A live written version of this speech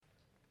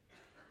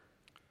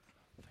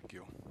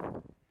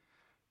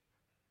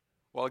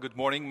Well, good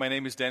morning. My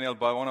name is Daniel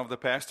Ba, one of the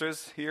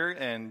pastors here,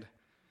 and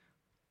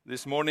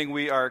this morning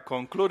we are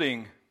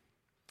concluding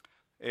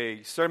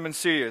a sermon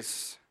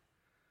series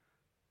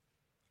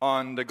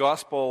on the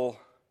gospel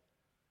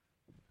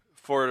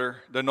for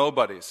the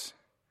nobodies.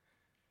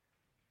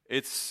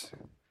 It's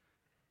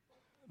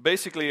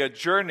basically a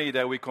journey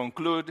that we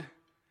conclude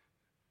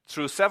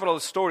through several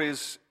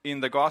stories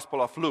in the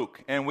Gospel of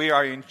Luke, and we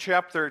are in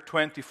chapter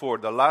 24,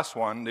 the last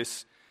one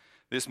this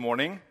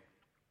morning.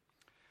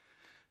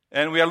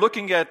 And we are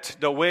looking at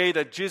the way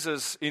that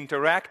Jesus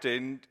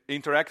interacted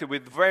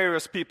with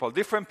various people,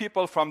 different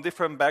people from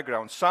different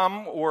backgrounds.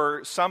 Some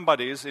were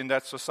somebodies in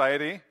that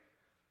society,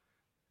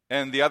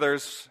 and the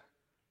others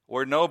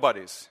were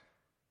nobodies.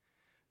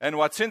 And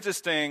what's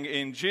interesting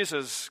in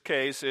Jesus'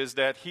 case is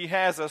that he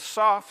has a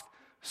soft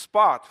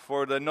spot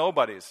for the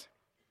nobodies.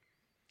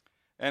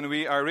 And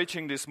we are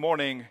reaching this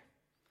morning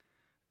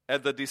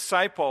at the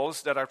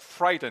disciples that are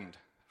frightened.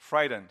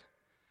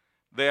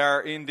 They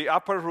are in the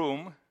upper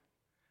room.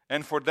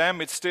 And for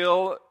them, it's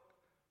still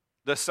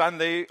the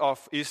Sunday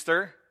of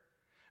Easter,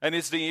 and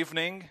it's the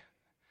evening,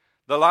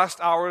 the last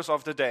hours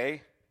of the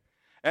day,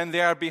 and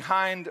they are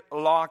behind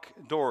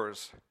locked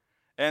doors,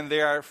 and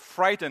they are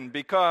frightened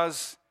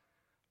because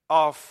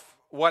of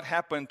what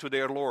happened to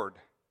their Lord.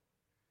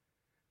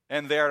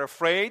 And they are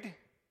afraid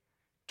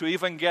to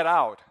even get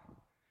out,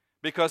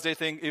 because they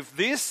think, if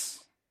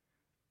this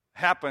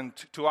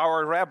happened to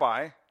our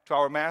rabbi, to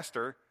our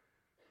master,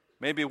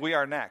 maybe we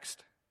are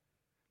next.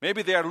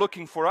 Maybe they are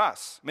looking for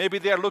us. Maybe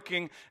they are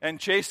looking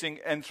and chasing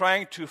and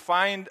trying to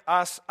find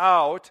us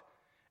out.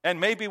 And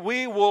maybe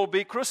we will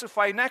be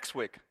crucified next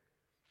week.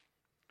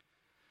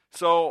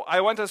 So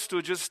I want us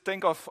to just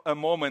think of a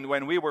moment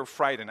when we were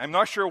frightened. I'm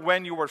not sure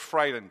when you were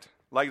frightened,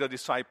 like the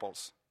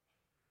disciples.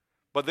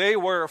 But they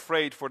were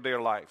afraid for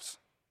their lives.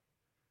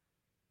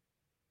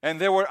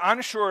 And they were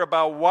unsure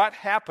about what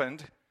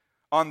happened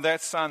on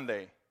that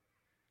Sunday.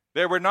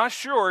 They were not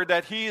sure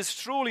that he is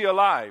truly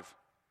alive.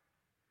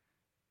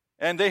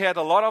 And they had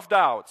a lot of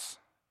doubts,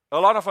 a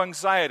lot of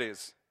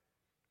anxieties.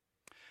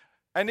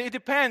 And it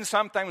depends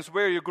sometimes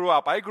where you grew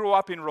up. I grew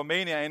up in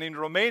Romania, and in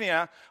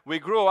Romania, we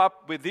grew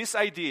up with this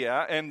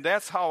idea, and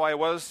that's how I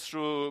was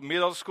through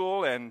middle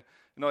school and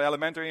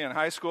elementary and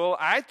high school.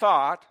 I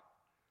thought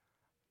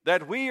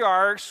that we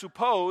are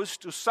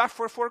supposed to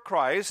suffer for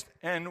Christ,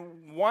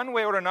 and one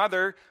way or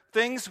another,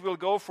 things will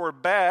go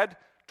from bad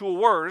to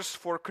worse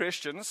for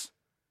Christians,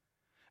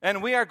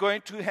 and we are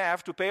going to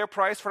have to pay a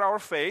price for our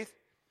faith.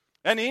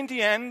 And in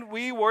the end,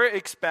 we were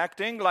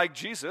expecting, like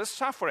Jesus,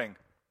 suffering.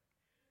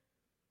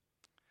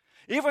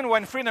 Even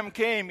when freedom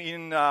came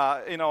in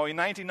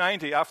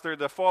 1990, after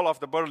the fall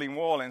of the Berlin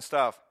Wall and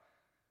stuff,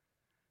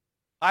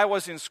 I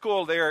was in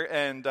school there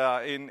and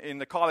in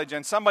the college,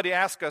 and somebody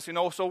asked us,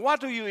 so what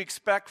do you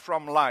expect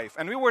from life?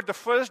 And we were the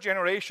first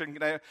generation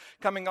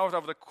coming out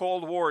of the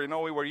Cold War.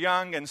 We were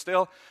young and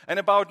still, and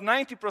about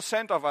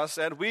 90% of us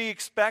said we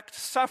expect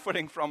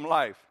suffering from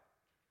life.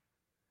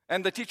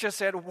 And the teacher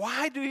said,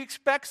 why do you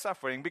expect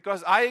suffering?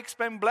 Because I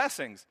expect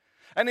blessings.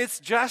 And it's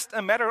just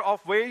a matter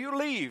of where you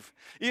live.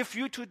 If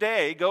you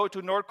today go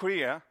to North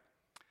Korea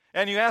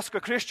and you ask a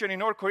Christian in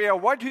North Korea,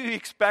 what do you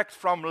expect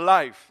from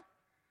life?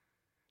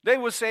 They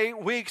will say,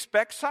 we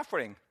expect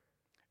suffering.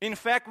 In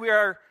fact, we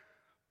are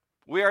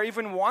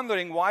even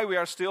wondering why we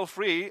are still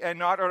free and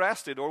not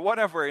arrested or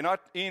whatever, not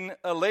in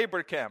a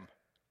labor camp.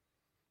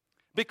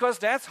 Because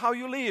that's how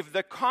you live.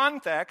 The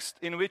context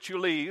in which you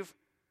live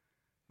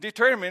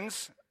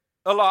determines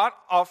a lot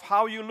of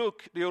how you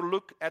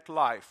look at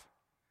life.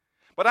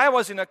 But I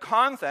was in a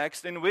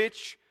context in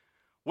which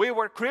we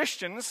were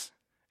Christians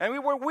and we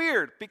were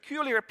weird,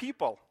 peculiar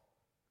people.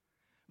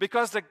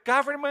 Because the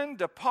government,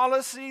 the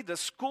policy, the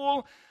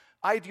school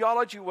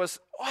ideology was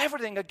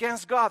everything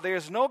against God. There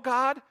is no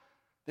God.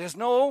 There's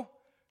no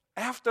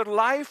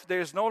afterlife.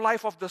 There's no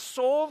life of the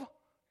soul.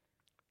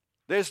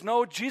 There's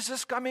no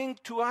Jesus coming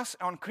to us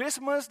on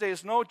Christmas.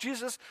 There's no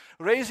Jesus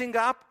raising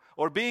up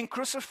or being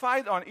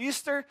crucified on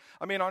Easter,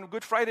 on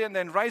Good Friday, and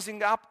then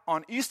rising up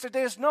on Easter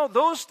days. No,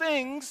 those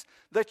things,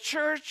 the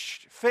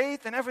church,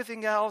 faith, and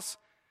everything else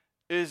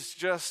is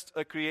just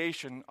a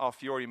creation of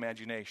your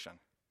imagination.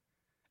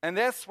 And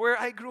that's where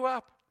I grew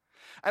up.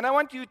 And I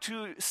want you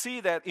to see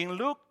that in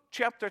Luke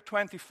chapter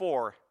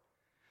 24,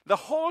 the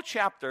whole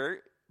chapter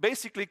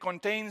basically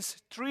contains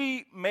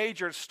three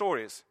major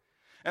stories.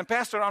 And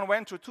Pastor Ron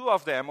went through two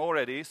of them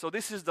already, so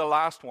this is the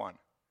last one.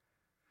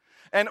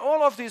 And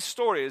all of these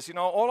stories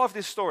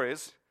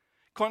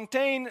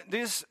contain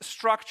this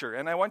structure.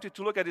 And I want you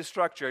to look at this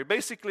structure.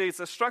 Basically, it's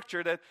a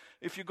structure that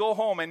if you go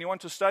home and you want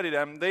to study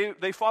them,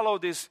 they follow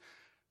this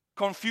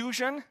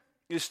confusion.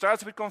 It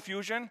starts with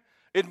confusion.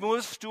 It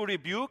moves to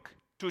rebuke,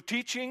 to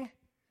teaching,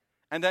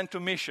 and then to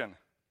mission.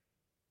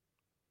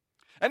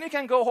 And you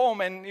can go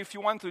home and if you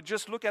want to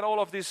just look at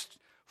all of these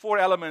four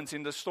elements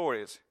in the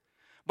stories.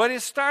 But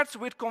it starts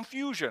with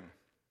confusion.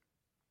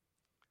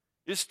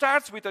 It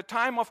starts with a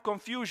time of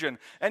confusion.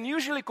 And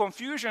usually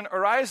confusion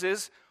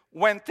arises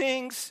when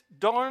things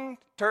don't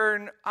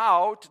turn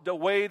out the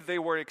way they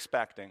were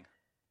expecting.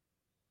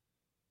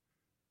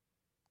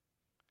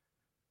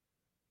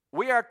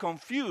 we are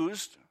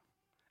confused,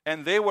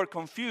 and they were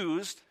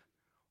confused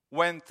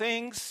when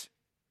things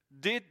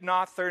did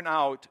not turn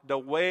out the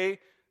way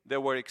they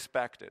were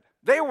expected.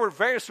 They were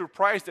very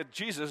surprised that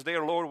Jesus,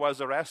 their Lord,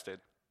 was arrested.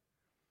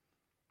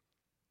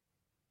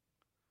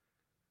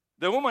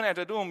 The woman at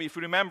the tomb, if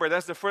you remember,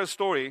 that's the first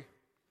story.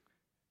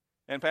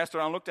 And Pastor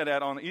Ron looked at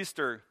that on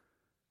Easter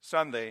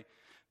Sunday.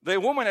 The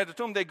woman at the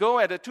tomb, they go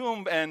at the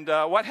tomb, and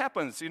what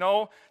happens? You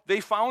know, they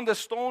found the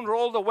stone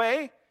rolled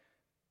away,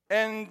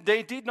 and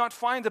they did not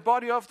find the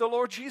body of the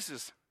Lord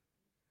Jesus.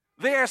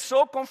 They are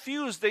so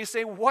confused. They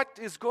say, what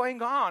is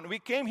going on? We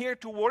came here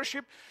to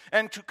worship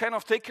and to kind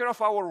of take care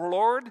of our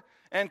Lord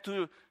and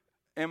to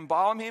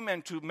embalm him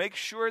and to make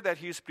sure that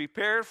he's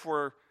prepared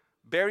for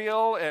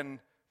burial and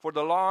for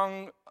the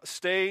long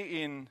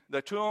stay in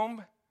the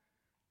tomb.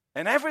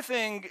 And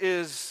everything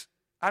is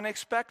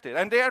unexpected.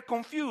 And they are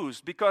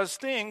confused because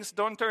things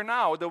don't turn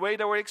out the way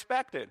they were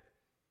expected.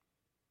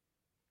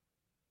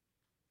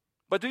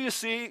 But do you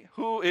see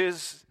who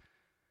is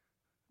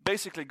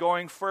basically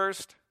going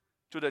first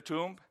to the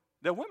tomb?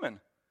 The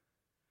women.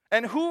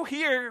 And who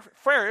hear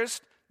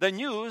first the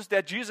news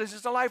that Jesus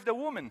is alive? The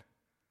woman.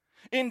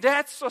 In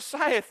that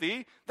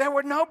society, there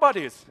were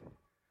nobodies.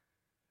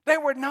 They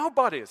were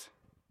nobodies.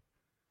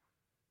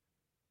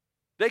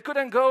 They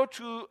couldn't go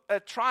to a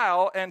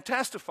trial and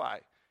testify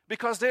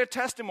because their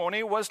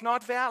testimony was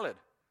not valid.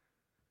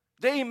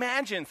 They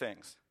imagine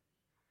things.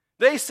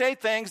 They say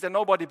things that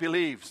nobody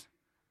believes.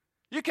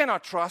 You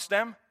cannot trust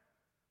them.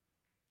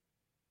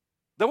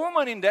 The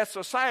women in that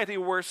society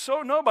were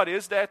so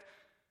nobodies that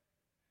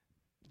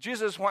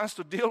Jesus wants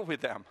to deal with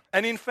them.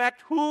 And in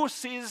fact, who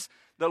sees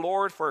the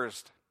Lord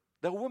first?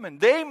 The woman.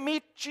 They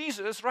meet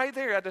Jesus right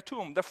there at the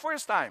tomb the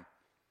first time.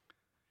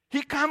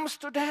 He comes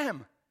to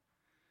them.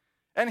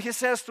 And he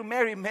says to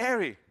Mary,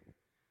 Mary.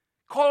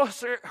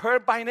 Calls her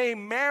by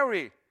name,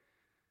 Mary.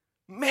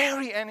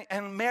 Mary,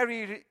 and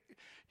Mary,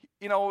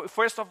 you know,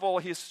 first of all,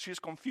 she's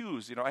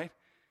confused, you know, right?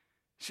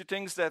 She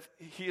thinks that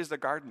he is the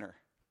gardener.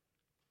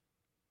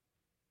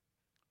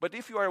 But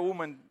if you are a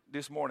woman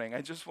this morning,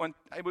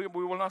 we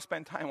will not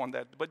spend time on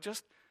that, but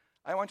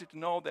I want you to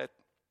know that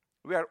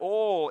we are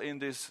all in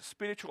this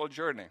spiritual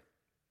journey.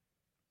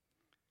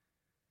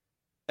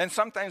 And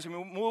sometimes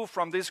we move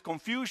from this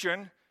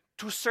confusion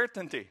to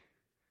certainty.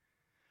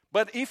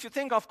 But if you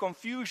think of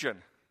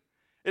confusion,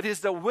 it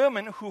is the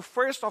women who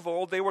first of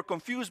all, they were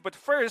confused, but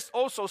first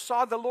also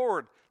saw the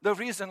Lord, the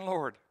risen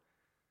Lord.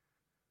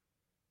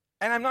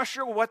 And I'm not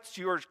sure what's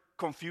your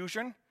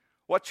confusion,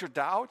 what's your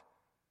doubt,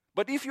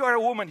 but if you are a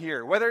woman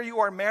here, whether you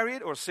are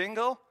married or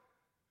single,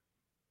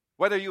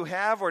 whether you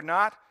have or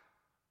not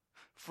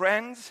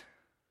friends,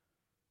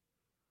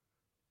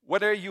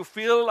 whether you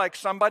feel like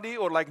somebody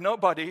or like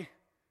nobody,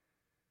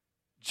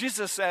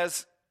 Jesus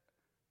says,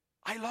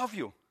 I love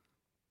you.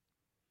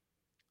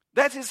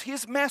 That is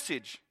his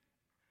message.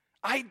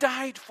 I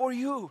died for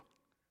you.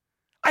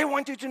 I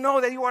want you to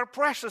know that you are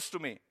precious to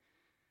me.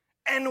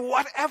 And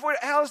whatever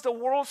else the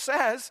world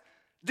says,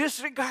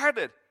 disregard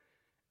it.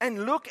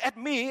 And look at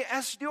me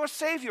as your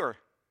Savior,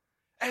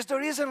 as the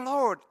risen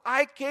Lord.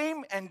 I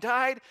came and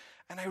died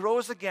and I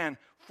rose again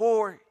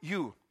for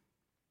you.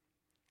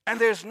 And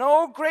there's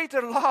no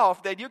greater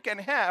love that you can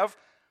have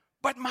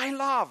but my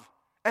love.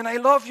 And I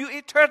love you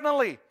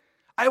eternally.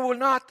 I will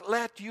not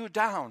let you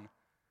down.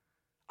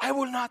 I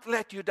will not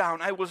let you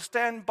down. I will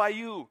stand by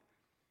you.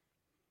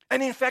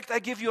 And in fact, I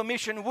give you a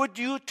mission. Would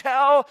you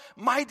tell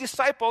my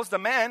disciples, the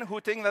men who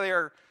think that they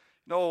are,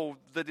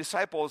 the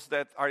disciples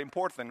that are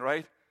important,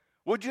 right?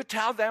 Would you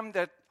tell them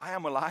that I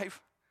am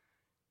alive?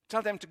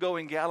 Tell them to go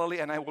in Galilee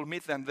and I will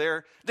meet them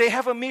there. They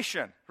have a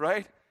mission,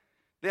 right?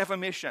 They have a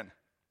mission.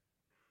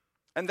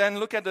 And then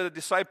look at the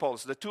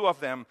disciples, the two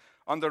of them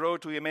on the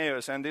road to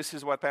Emmaus. And this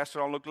is what Pastor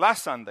Ron looked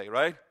last Sunday,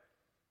 right?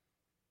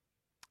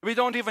 We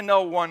don't even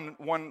know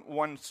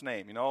one's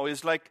name,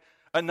 He's like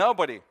a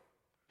nobody.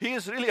 He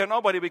is really a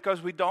nobody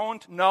because we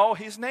don't know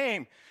his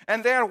name.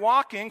 And they're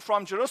walking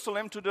from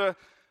Jerusalem to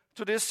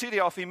this city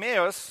of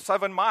Emmaus,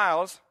 7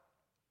 miles.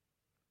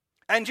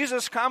 And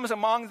Jesus comes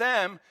among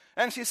them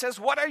and he says,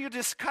 what are you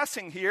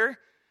discussing here?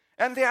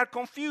 And they are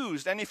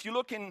confused. And if you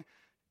look in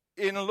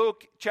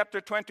Luke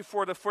chapter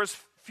 24, the first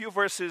few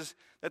verses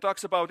that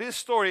talks about this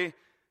story,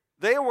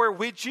 they were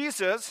with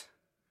Jesus.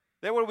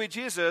 They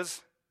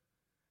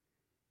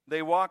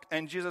walked,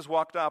 and Jesus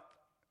walked up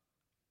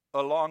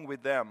along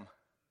with them.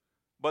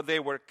 But they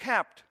were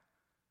kept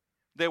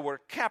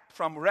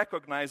from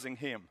recognizing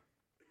him.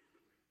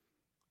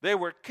 They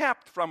were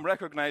kept from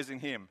recognizing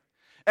him.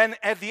 And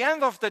at the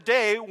end of the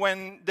day,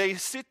 when they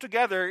sit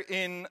together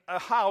in a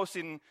house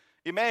in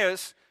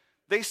Emmaus,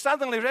 they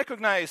suddenly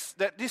recognize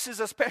that this is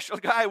a special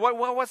guy.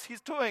 What was he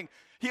doing?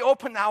 He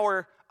opened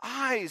our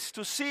eyes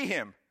to see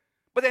him.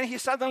 But then he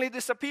suddenly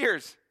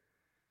disappears.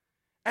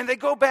 And they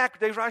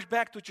rush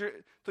back to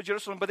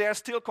Jerusalem, but they are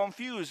still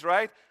confused,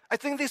 right? I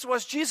think this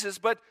was Jesus,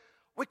 but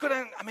we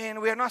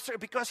are not sure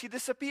because he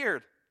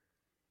disappeared.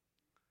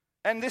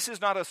 And this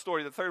is not a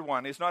story, the third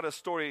one is not a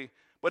story,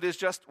 but it's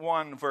just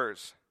one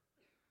verse.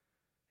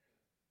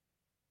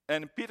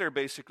 And Peter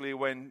basically,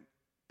 when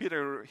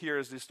Peter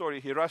hears this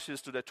story, he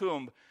rushes to the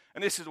tomb.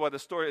 And this is what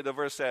the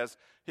verse says.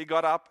 He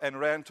got up and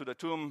ran to the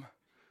tomb.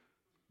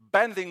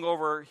 Bending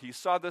over, he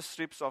saw the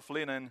strips of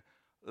linen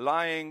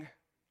lying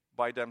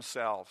by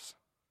themselves.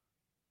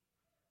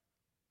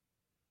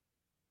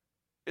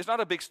 It's not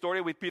a big story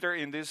with Peter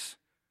in this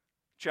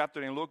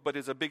chapter in Luke, but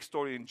it's a big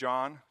story in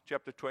John,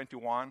 chapter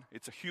 21.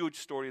 It's a huge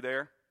story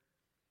there.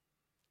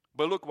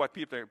 But look what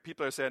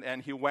Peter said,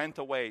 and he went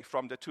away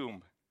from the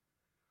tomb,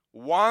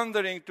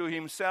 wondering to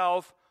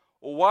himself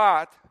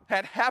what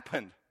had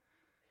happened.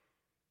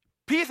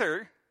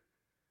 Peter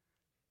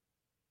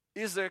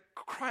is a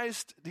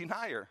Christ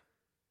denier.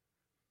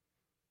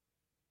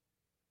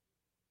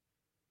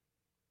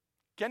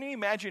 Can you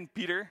imagine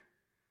Peter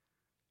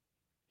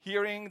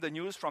hearing the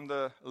news from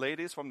the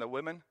ladies, from the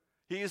women?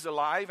 He is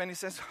alive, and he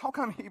says, how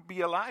can he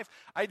be alive?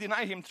 I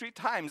denied him 3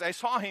 times. I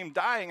saw him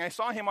dying. I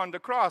saw him on the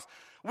cross.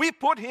 We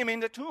put him in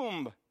the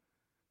tomb.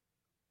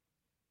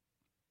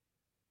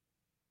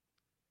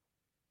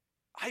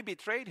 I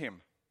betrayed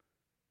him.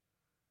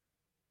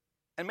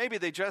 And maybe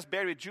they just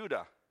buried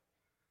Judah.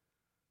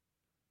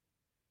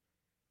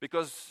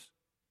 Because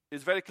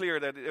it's very clear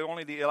that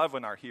only the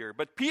 11 are here.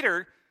 But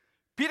Peter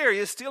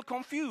is still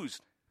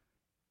confused.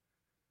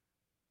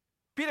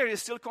 Peter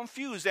is still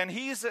confused, and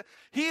he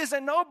is a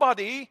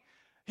nobody.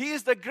 He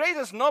is the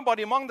greatest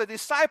nobody among the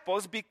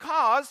disciples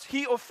because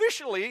he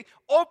officially,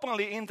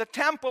 openly in the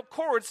temple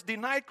courts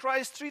denied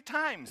Christ 3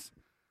 times.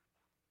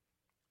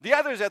 The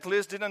others at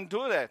least didn't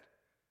do that.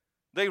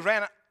 They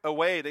ran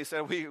away. They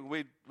said,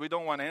 we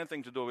don't want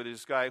anything to do with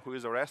this guy who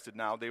is arrested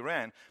now. They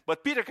ran.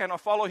 But Peter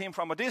cannot follow him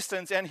from a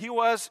distance, and he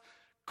was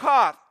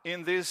caught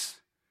in this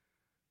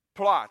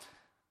plot.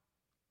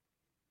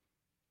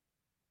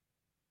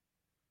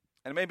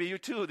 And maybe you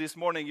too, this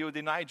morning, you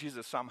deny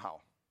Jesus somehow.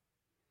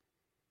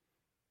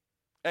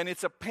 And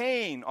it's a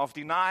pain of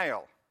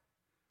denial.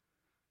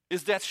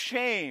 Is that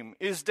shame?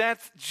 Is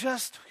that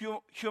just,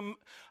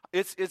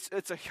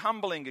 it's a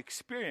humbling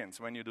experience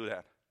when you do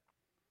that.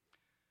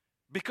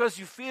 Because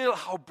you feel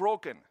how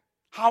broken,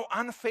 how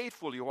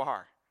unfaithful you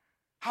are,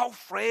 how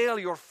frail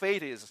your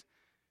faith is.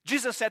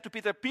 Jesus said to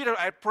Peter, Peter,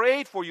 I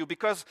prayed for you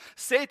because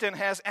Satan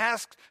has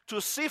asked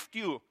to sift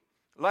you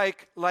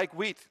like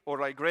wheat or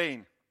like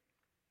grain.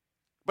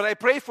 But I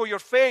pray for your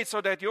faith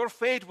so that your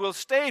faith will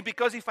stay,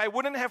 because if I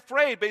wouldn't have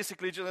prayed,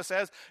 basically Jesus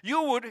says,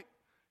 you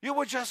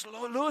would just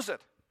lose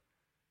it.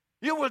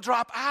 You will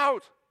drop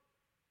out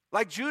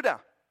like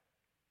Judah.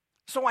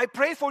 So I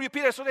pray for you,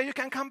 Peter, so that you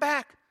can come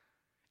back.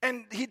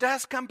 And he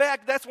does come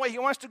back. That's why he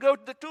wants to go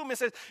to the tomb. He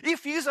says,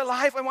 if he's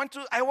alive, I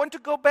want to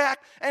go back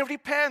and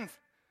repent.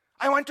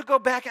 I want to go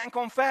back and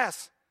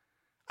confess.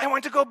 I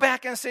want to go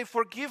back and say,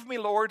 forgive me,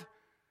 Lord.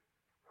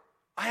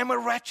 I am a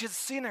wretched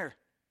sinner.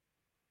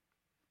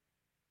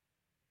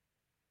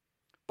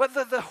 But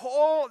the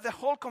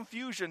whole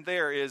confusion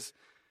there is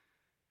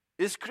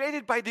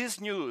created by this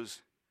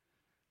news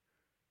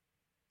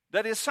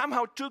that is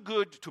somehow too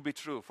good to be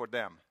true for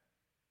them.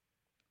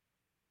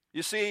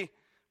 You see,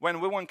 when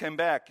women came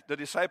back, the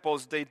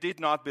disciples, they did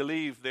not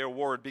believe their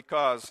word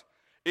because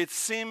it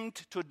seemed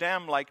to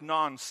them like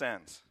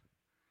nonsense.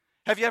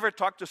 Have you ever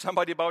talked to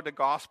somebody about the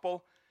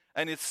gospel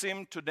and it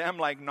seemed to them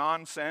like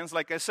nonsense?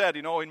 Like I said,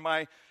 in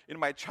my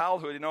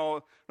childhood,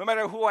 no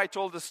matter who I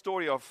told the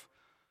story of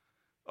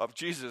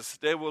Jesus,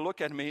 they will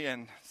look at me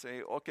and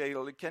say, okay,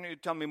 can you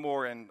tell me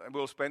more? And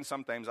we'll spend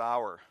sometimes an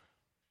hour.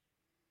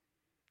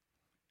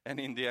 And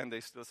in the end, they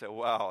still say,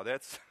 wow,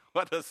 that's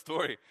what a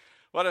story.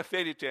 What a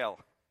fairy tale.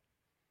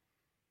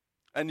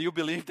 And you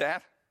believe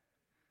that?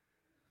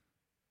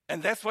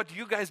 And that's what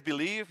you guys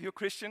believe, you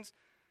Christians?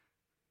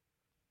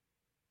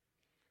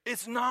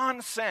 It's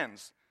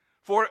nonsense.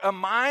 For a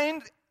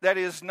mind that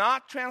is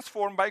not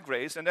transformed by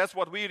grace, and that's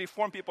what we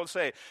Reformed people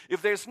say,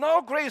 if there's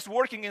no grace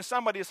working in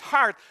somebody's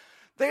heart,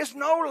 there's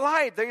no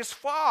light, there's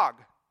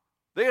fog.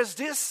 There's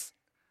this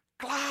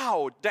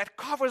cloud that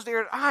covers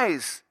their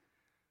eyes.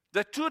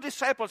 The 2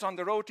 disciples on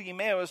the road to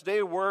Emmaus,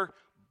 they were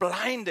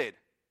blinded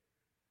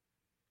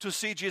to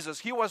see Jesus.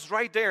 He was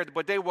right there,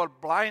 but they were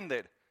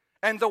blinded.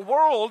 And the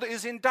world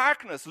is in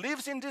darkness,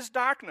 lives in this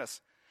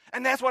darkness.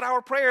 And that's what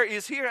our prayer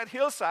is here at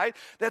Hillside,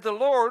 that the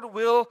Lord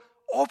will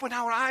open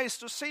our eyes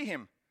to see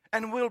Him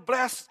and will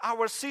bless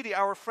our city,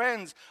 our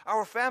friends,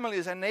 our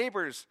families and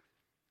neighbors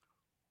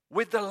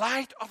with the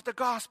light of the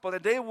gospel,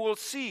 that they will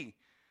see.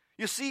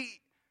 You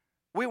see,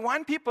 we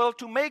want people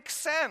to make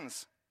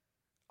sense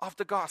of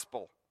the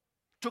gospel,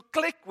 to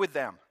click with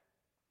them.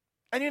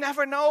 And you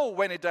never know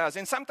when it does.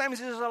 And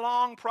sometimes it is a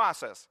long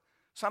process.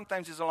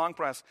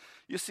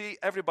 You see,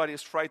 everybody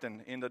is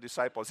frightened in the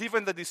disciples.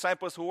 Even the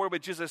disciples who were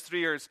with Jesus 3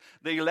 years,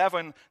 the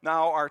 11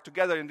 now are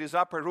together in this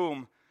upper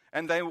room.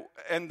 And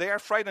they are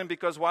frightened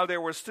because while they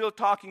were still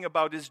talking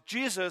about this,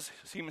 Jesus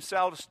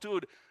himself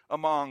stood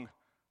among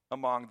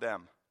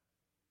them.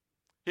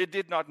 He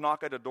did not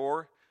knock at the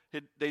door.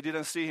 They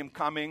didn't see him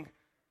coming.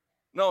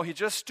 No, he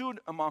just stood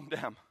among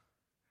them.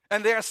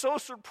 And they are so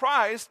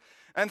surprised,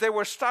 and they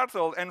were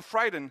startled and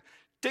frightened,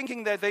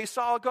 thinking that they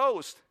saw a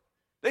ghost.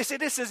 They say,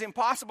 this is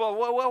impossible.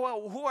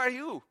 Well, who are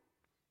you?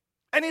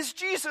 And it's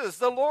Jesus,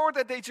 the Lord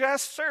that they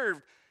just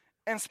served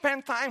and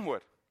spent time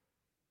with.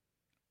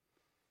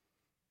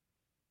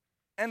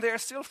 And they're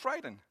still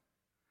frightened.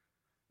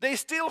 They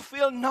still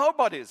feel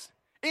nobodies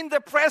in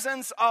the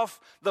presence of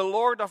the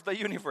Lord of the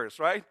universe,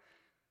 right?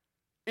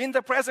 In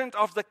the presence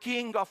of the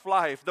King of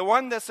life, the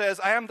one that says,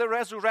 I am the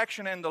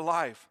resurrection and the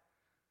life.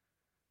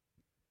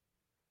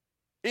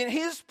 In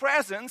his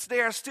presence,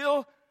 they are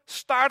still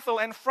startled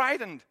and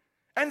frightened.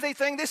 And they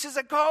think this is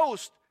a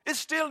ghost. It's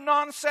still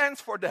nonsense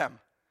for them.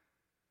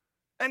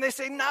 And they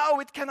say, no,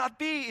 it cannot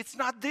be. It's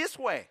not this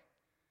way.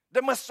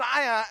 The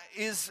Messiah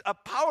is a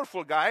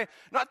powerful guy,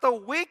 not a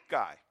weak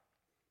guy.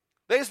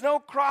 There is no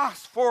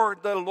cross for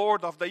the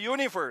Lord of the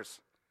universe.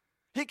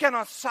 He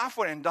cannot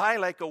suffer and die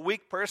like a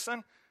weak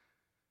person.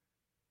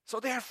 So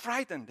they are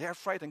frightened,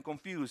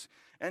 confused.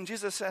 And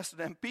Jesus says to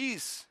them,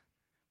 peace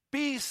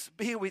be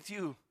with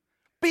you.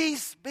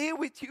 Peace be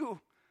with you.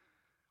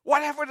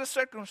 Whatever the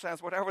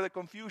circumstance, whatever the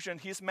confusion,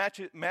 his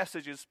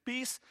message is,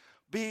 peace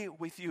be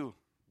with you.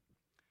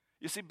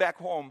 You see, back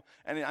home,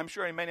 and I'm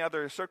sure in many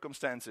other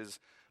circumstances,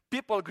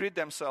 people greet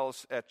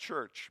themselves at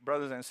church,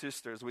 brothers and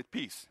sisters, with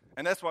peace.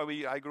 And that's why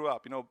I grew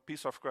up,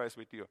 peace of Christ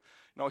with you.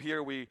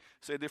 Here we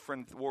say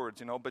different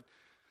words, but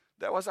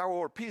that was our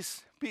word,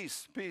 peace,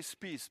 peace, peace,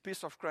 peace,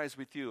 peace of Christ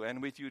with you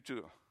and with you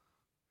too.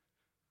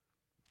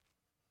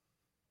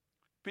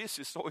 Peace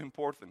is so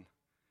important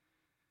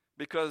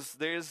because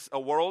there is a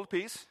world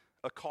peace,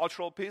 a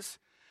cultural peace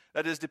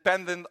that is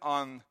dependent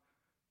on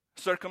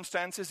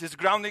circumstances. It's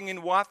grounding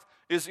in what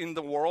is in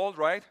the world,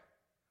 right?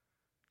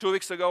 2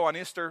 weeks ago on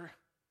Easter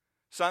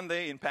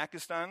Sunday in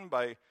Pakistan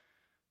by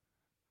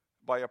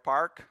a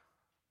park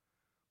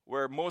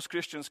where most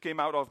Christians came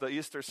out of the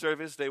Easter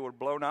service, they were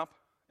blown up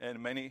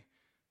and many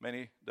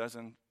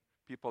dozen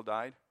people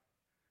died.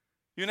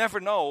 You never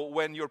know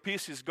when your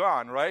peace is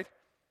gone, right?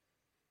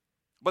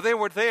 But they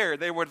were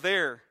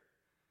there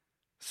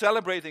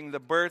celebrating the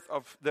birth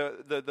of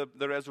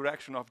the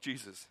resurrection of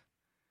Jesus.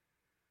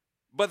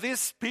 But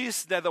this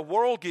peace that the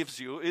world gives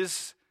you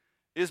is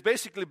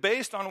basically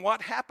based on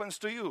what happens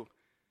to you.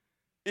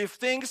 If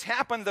things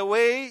happen the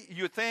way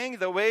you think,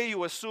 the way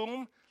you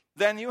assume,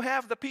 then you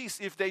have the peace.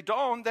 If they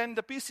don't, then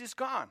the peace is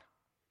gone.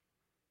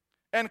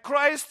 And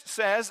Christ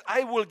says,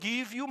 I will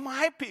give you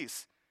my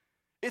peace.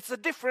 It's a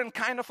different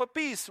kind of a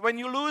peace. When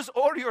you lose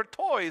all your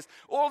toys,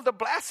 all the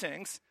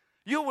blessings,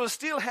 you will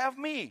still have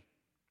me.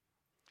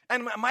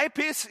 And my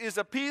peace is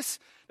a peace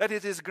that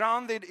it is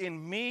grounded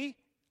in me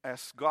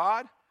as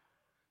God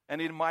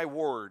and in my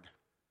word.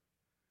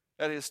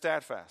 That is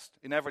steadfast.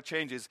 It never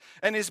changes.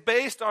 And it's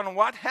based on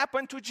what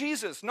happened to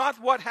Jesus.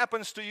 Not what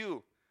happens to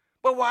you,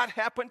 but what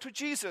happened to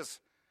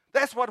Jesus.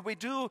 That's what we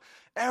do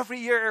every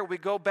year. We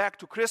go back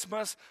to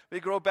Christmas,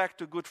 we go back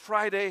to Good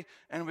Friday,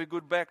 and we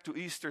go back to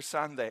Easter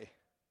Sunday.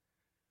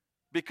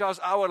 Because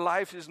our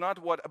life is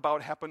not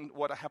what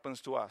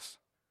happens to us.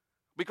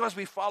 Because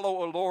we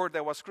follow a Lord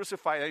that was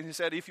crucified, and he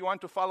said, if you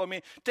want to follow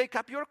me, take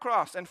up your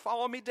cross and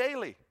follow me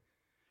daily.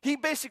 He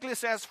basically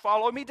says,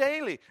 follow me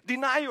daily.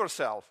 Deny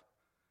yourself.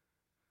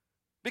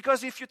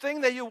 Because if you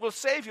think that you will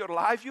save your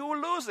life, you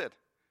will lose it.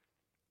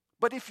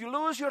 But if you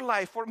lose your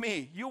life for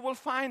me, you will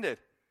find it.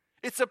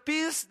 It's a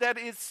peace that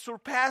is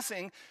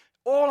surpassing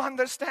all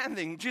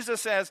understanding.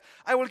 Jesus says,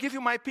 I will give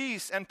you my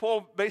peace. And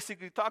Paul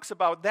basically talks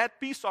about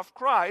that peace of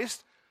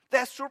Christ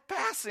that's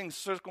surpassing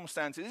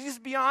circumstances. It is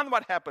beyond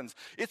what happens.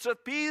 It's a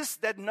peace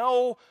that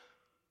no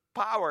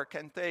power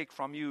can take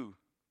from you.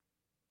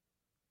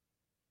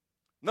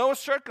 No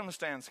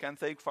circumstance can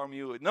take from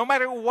you. No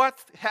matter what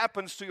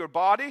happens to your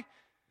body,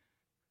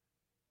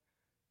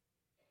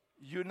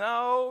 you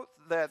know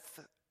that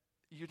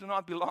you do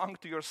not belong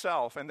to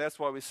yourself. And that's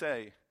what we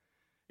say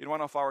in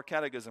one of our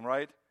catechism,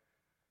 right?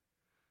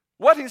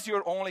 What is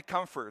your only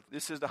comfort?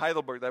 This is the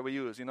Heidelberg that we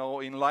use, in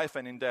life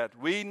and in death.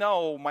 We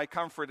know my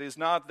comfort is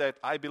not that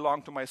I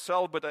belong to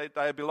myself, but that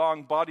I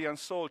belong body and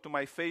soul to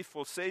my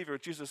faithful Savior,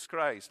 Jesus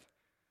Christ.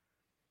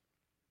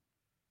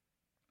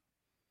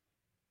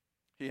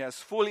 He has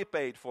fully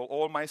paid for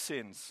all my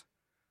sins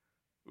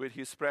with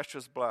his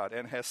precious blood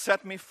and has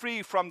set me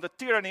free from the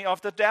tyranny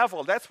of the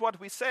devil. That's what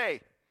we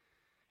say.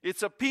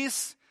 It's a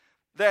peace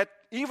that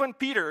even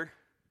Peter,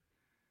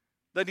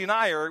 the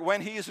denier,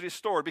 when he is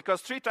restored,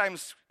 because 3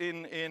 times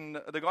in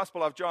the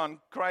Gospel of John,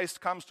 Christ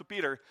comes to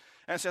Peter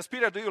and says,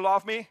 Peter, do you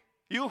love me?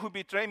 You who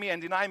betray me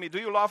and deny me, do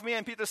you love me?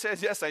 And Peter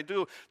says, yes, I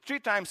do. 3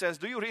 times says,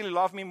 do you really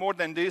love me more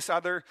than this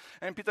other?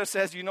 And Peter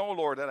says, you know,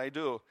 Lord, that I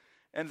do.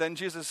 And then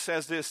Jesus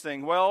says this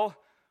thing, well,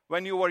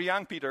 when you were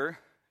young, Peter,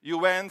 you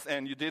went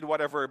and you did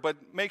whatever,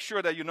 but make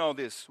sure that you know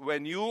this.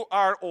 When you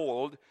are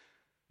old,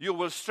 you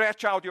will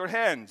stretch out your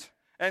hand,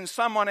 and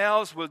someone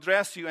else will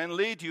dress you and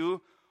lead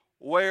you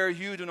where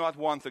you do not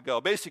want to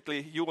go.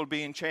 Basically, you will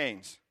be in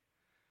chains.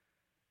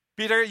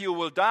 Peter, you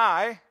will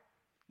die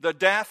the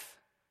death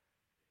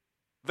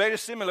very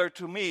similar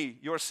to me,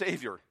 your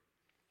Savior.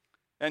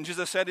 And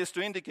Jesus said this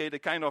to indicate the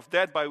kind of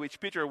death by which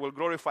Peter will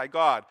glorify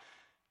God.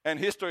 And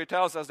history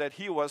tells us that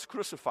he was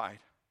crucified.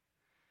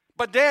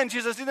 But then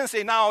Jesus didn't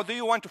say, now, do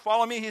you want to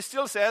follow me? He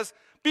still says,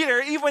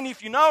 Peter, even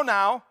if you know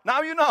now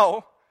you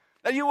know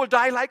that you will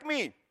die like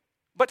me.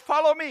 But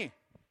follow me.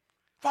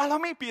 Follow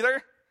me,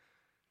 Peter.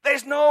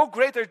 There's no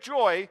greater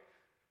joy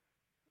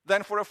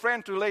than for a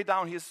friend to lay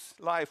down his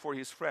life for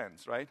his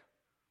friends, right?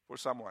 For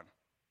someone.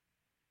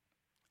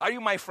 Are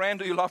you my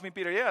friend? Do you love me,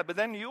 Peter? Yeah, but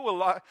then you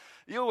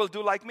will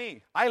do like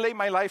me. I lay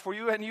my life for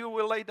you, and you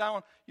will lay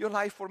down your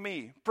life for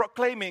me,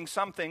 proclaiming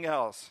something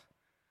else.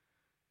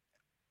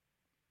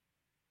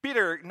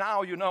 Peter,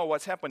 now you know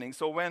what's happening.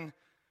 So when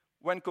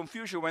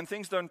confusion, when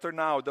things don't turn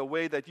out the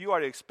way that you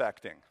are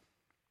expecting,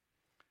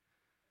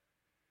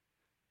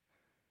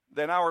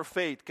 then our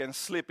faith can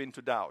slip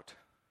into doubt.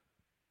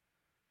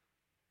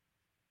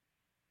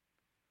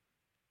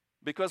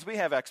 Because we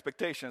have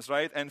expectations,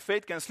 right? And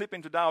faith can slip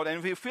into doubt,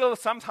 and we feel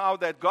somehow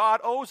that God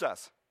owes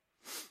us.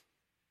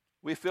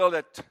 We feel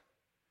that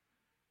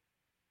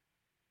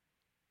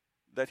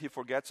He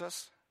forgets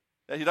us,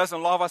 that He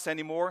doesn't love us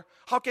anymore.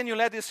 How can you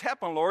let this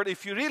happen, Lord?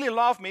 If you really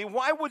love me,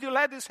 why would you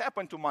let this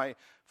happen to my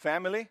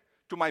family,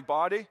 to my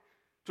body,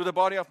 to the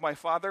body of my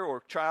father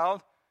or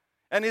child?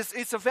 And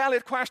it's a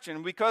valid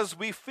question, because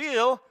we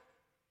feel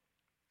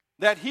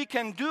that He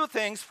can do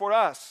things for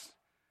us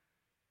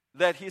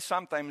that He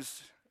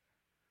sometimes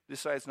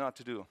decides not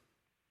to do.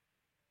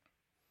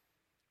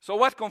 So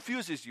what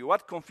confuses you?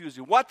 What confuses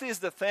you? What is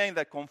the thing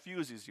that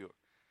confuses you?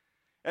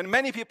 And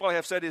many people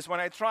have said this: when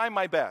I try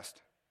my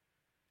best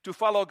to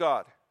follow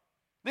God,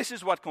 this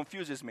is what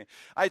confuses me.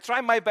 I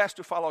try my best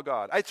to follow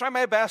God. I try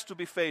my best to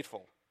be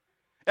faithful.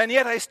 And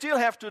yet I still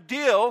have to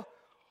deal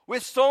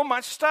with so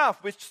much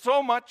stuff, with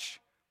so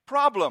much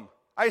problem.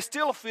 I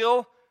still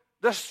feel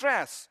the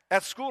stress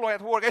at school or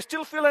at work. I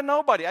still feel a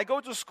nobody. I go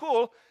to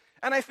school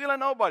and I feel a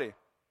nobody.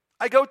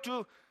 I go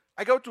to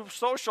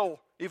social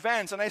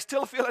events and I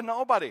still feel a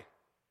nobody.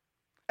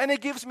 And it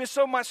gives me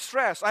so much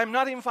stress. I'm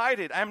not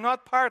invited. I'm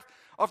not part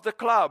of the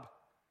club.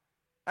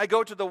 I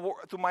go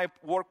to my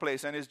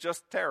workplace and it's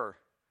just terror.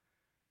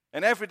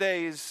 And every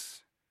day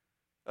is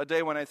a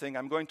day when I think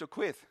I'm going to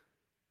quit.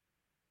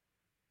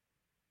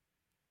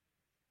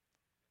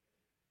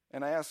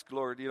 And I ask,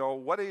 Lord,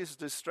 what is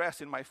the stress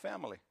in my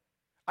family?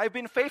 I've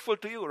been faithful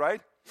to you,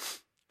 right?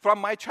 From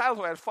my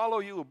childhood, I follow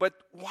you. But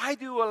why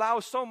do you allow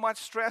so much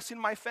stress in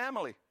my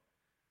family?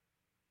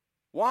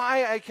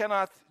 Why I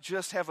cannot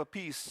just have a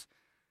peace?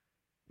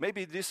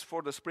 Maybe this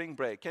for the spring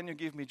break. Can you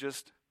give me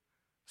just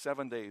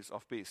 7 days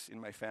of peace in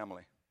my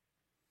family?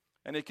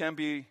 And it can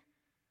be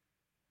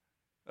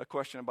a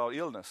question about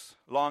illness,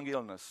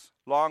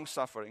 long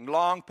suffering,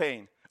 long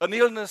pain. An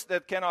illness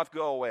that cannot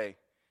go away,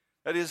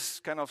 that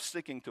is kind of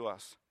sticking to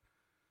us.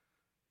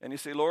 And you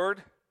say,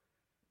 Lord,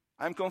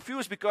 I'm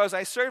confused because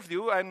I served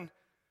you and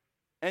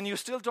you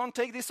still don't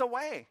take this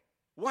away.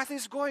 What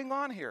is going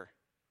on here?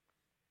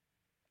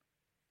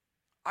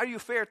 Are you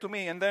fair to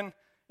me? And then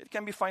it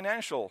can be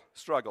financial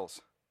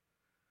struggles.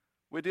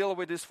 We deal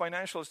with these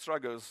financial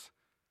struggles,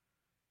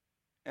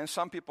 and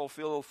some people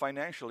feel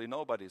financially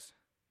nobodies.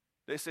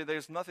 They say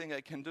there's nothing I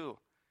can do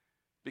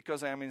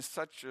because I am in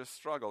such a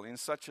struggle, in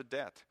such a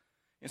debt,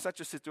 in such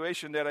a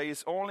situation that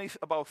is only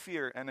about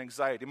fear and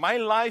anxiety. My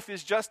life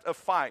is just a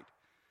fight.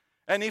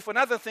 And if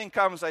another thing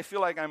comes, I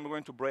feel like I'm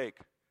going to break.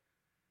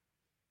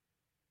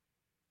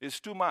 It's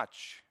too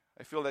much.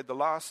 I feel that the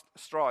last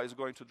straw is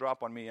going to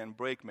drop on me and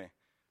break me.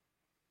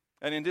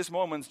 And in these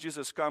moments,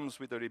 Jesus comes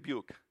with a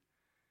rebuke.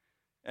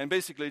 And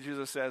basically,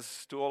 Jesus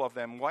says to all of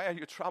them, why are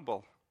you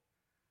troubled?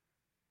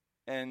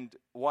 And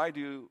why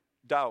do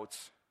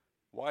doubts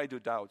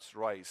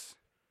rise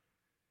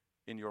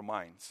in your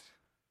minds?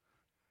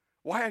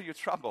 Why are you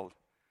troubled?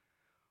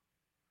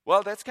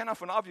 Well, that's kind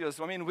of an obvious.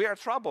 We are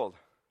troubled.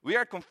 We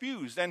are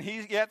confused. And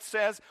He yet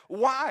says,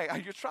 why are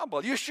you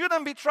troubled? You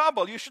shouldn't be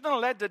troubled. You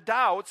shouldn't let the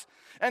doubts.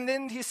 And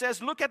then He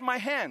says, look at my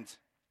hand.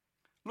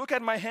 Look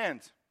at my hand.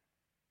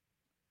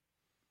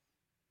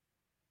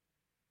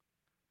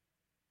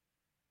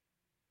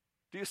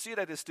 Do you see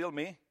that it's still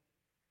me?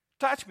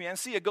 Touch me and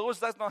see. A ghost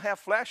does not have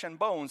flesh and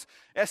bones,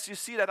 as you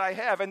see that I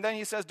have. And then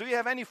He says, do you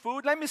have any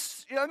food? Let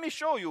me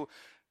show you.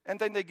 And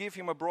then they give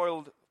Him a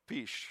broiled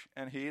fish,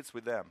 and He eats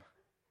with them.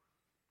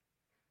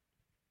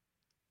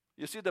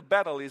 You see, the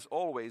battle is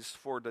always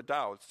for the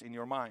doubts in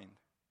your mind.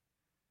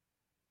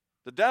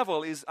 The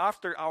devil is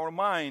after our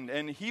mind,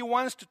 and he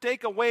wants to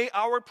take away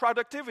our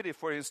productivity,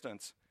 for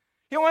instance.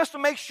 He wants to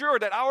make sure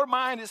that our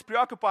mind is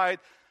preoccupied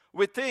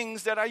with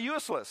things that are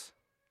useless,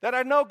 that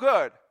are no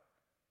good.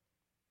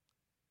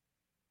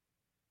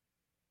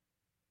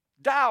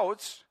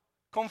 Doubts,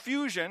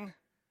 confusion,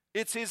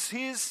 it's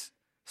his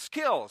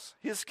skills,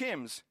 his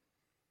schemes.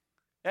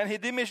 And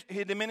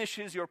he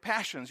diminishes your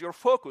passions, your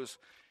focus.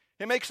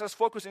 He makes us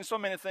focus in so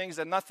many things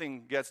that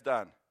nothing gets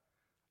done.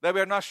 That we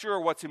are not sure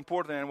what's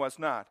important and what's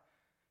not.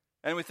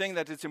 And we think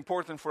that it's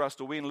important for us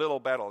to win little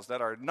battles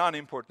that are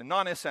non-important,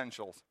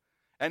 non-essentials.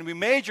 And we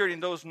major in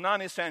those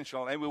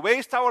non-essential, and we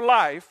waste our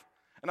life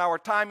and our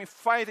time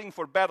fighting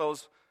for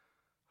battles.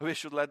 We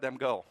should let them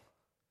go.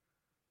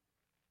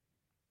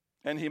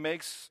 And he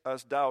makes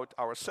us doubt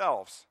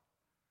ourselves.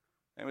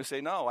 And we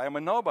say, no, I am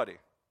a nobody.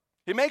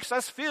 He makes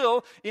us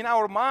feel in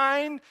our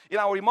mind, in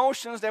our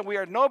emotions, that we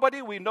are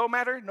nobody, we no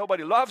matter,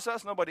 nobody loves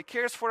us, nobody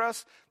cares for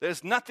us,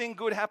 there's nothing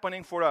good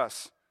happening for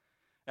us.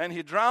 And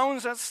He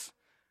drowns us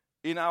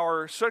in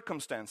our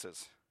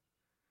circumstances.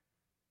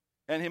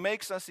 And He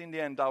makes us in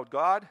the end doubt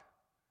God,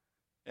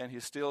 and He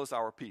steals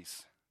our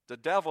peace. The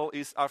devil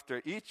is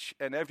after each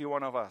and every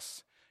one of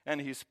us.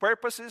 And his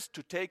purpose is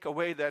to take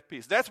away that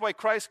peace. That's why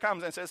Christ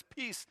comes and says,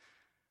 peace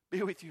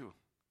be with you.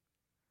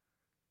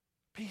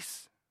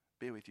 Peace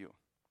be with you.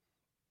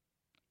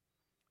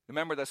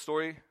 Remember that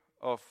story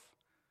of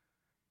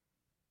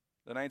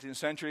the 19th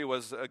century?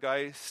 Was a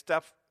guy,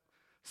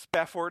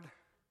 Spafford,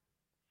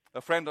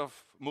 a friend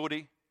of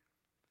Moody,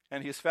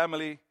 and his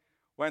family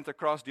went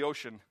across the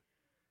ocean,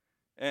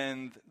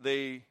 and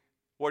they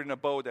were in a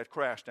boat that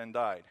crashed and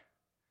died.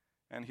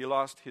 And he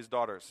lost his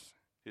daughters,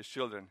 his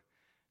children.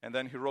 And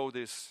then he wrote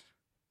this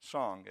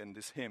song and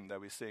this hymn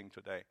that we sing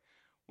today.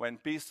 When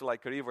peace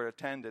like a river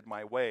attended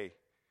my way,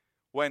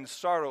 when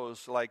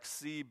sorrows like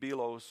sea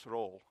billows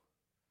roll,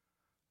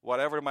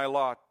 whatever my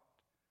lot,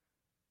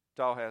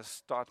 thou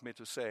hast taught me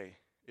to say,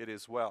 it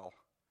is well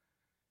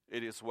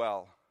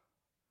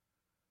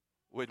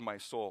with my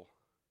soul.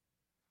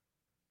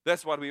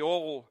 That's what we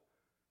all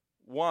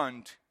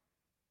want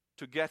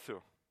to get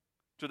to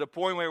the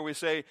point where we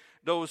say,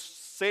 though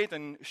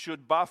Satan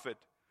should buffet,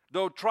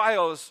 though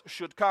trials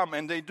should come,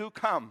 and they do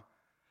come,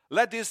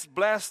 let this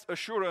blessed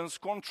assurance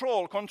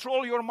control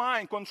your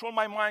mind, control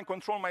my mind,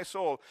 control my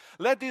soul.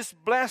 Let this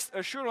blessed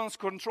assurance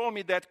control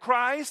me that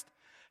Christ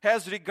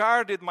has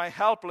regarded my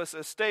helpless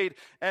estate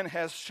and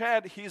has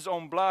shed His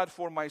own blood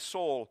for my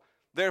soul.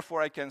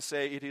 Therefore I can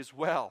say, it is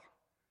well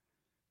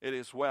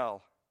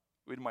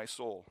with my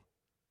soul.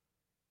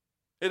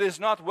 It is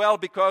not well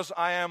because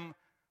I am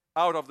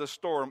out of the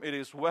storm. It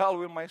is well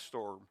with my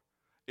storm.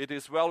 It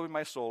is well with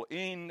my soul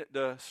in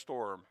the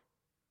storm.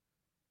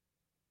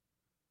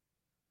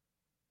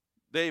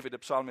 David, the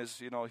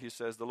psalmist, he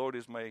says, the Lord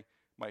is my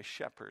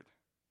shepherd.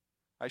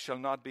 I shall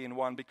not be in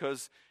want,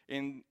 because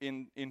in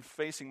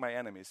facing my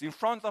enemies, in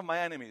front of my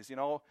enemies,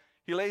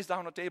 He lays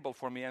down a table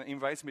for me and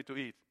invites me to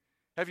eat.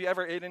 Have you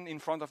ever eaten in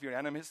front of your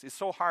enemies? It's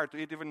so hard to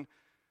eat even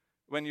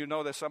when you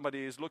know that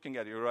somebody is looking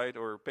at you, right?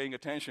 Or paying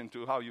attention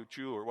to how you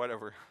chew or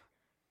whatever.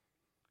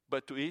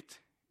 But to eat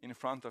in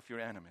front of your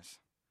enemies.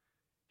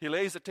 He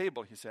lays a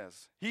table, He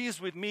says. He is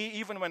with me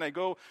even when I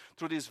go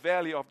through this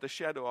valley of the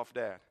shadow of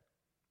death.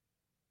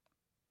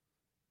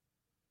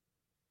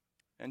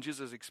 And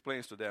Jesus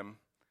explains to them,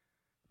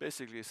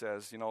 basically He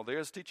says,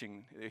 there's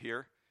teaching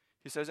here.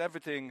 He says,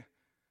 everything,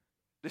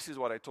 this is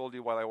what I told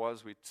you while I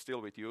was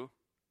still with you,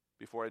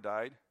 before I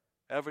died.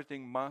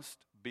 Everything must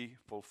be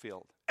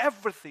fulfilled.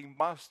 Everything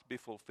must be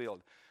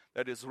fulfilled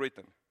that is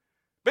written.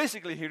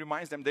 Basically, He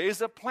reminds them there is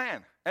a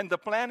plan, and the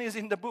plan is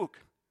in the book.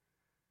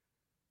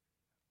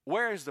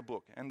 Where is the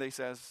book? And they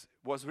says,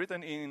 was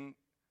written in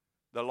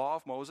the law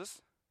of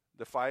Moses,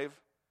 the 5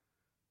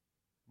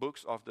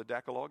 books of the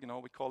Decalogue,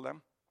 we call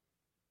them.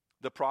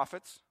 The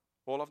prophets,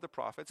 all of the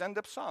prophets, and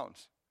the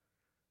Psalms.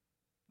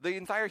 The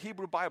entire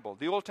Hebrew Bible,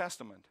 the Old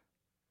Testament.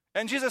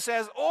 And Jesus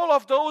says, all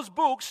of those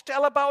books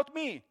tell about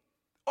me.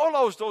 All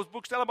of those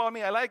books tell about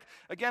me. I like,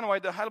 again, why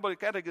the Heidelberg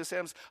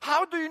Catechism says,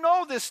 how do you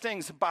know these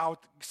things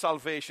about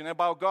salvation,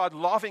 about God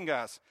loving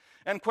us?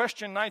 And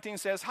question 19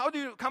 says, how do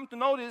you come to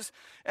know this?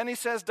 And he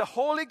says, the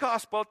Holy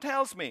Gospel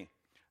tells me,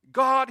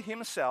 God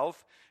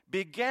Himself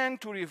began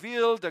to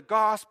reveal the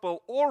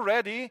gospel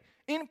already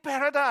in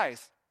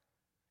paradise.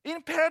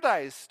 In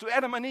paradise to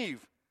Adam and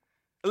Eve.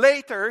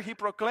 Later, He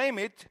proclaimed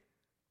it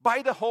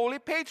by the holy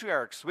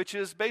patriarchs, which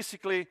is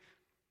basically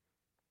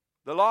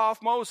the law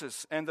of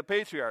Moses and the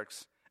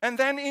patriarchs. And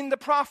then in the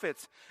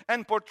prophets,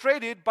 and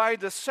portrayed it by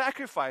the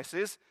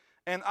sacrifices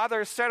and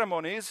other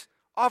ceremonies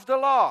of the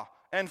law.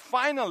 And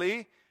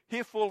finally,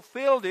 He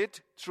fulfilled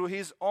it through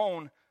His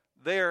own,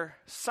 their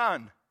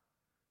Son,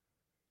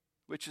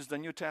 which is the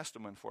New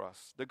Testament for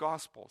us, the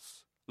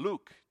Gospels.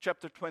 Luke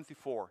chapter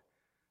 24.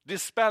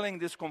 Dispelling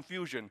this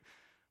confusion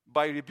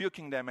by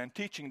rebuking them and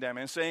teaching them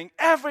and saying,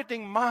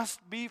 everything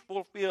must be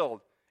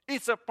fulfilled.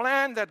 It's a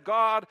plan that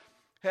God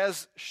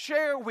has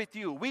shared with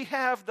you. We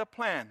have the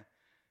plan.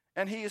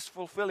 And He is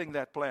fulfilling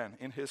that plan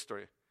in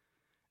history.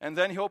 And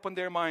then He opened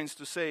their minds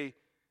to say,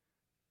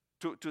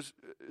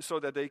 so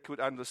that they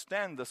could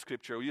understand the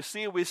Scripture. You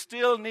see, we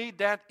still need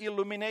that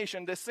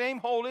illumination. The same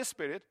Holy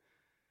Spirit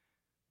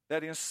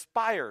that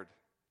inspired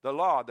the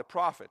law, the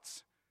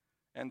prophets,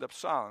 and the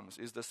Psalms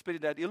is the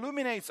Spirit that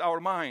illuminates our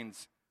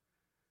minds.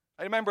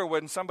 I remember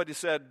when somebody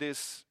said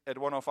this at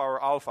one of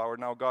our Alpha, or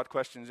now God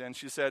Questions, and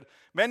she said,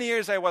 many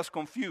years I was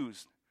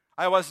confused.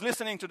 I was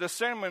listening to the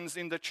sermons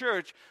in the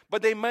church,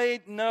 but they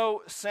made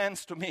no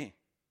sense to me.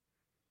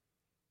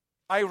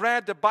 I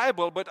read the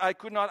Bible, but I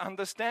could not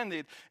understand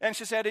it. And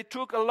she said, it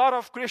took a lot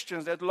of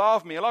Christians that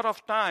loved me, a lot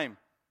of time.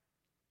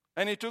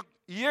 And it took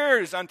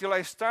years until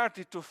I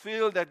started to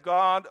feel that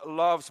God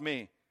loves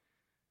me.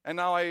 And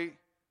now I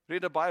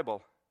read the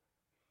Bible,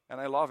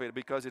 and I love it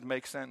because it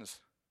makes sense.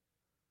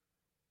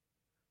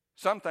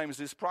 Sometimes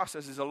this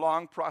process is a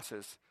long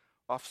process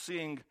of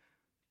seeing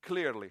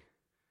clearly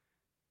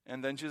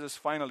And then Jesus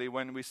finally,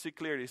 when we see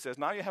clearly, he says,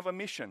 now you have a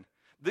mission.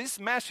 This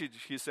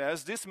message, he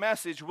says, this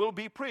message will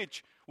be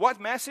preached. What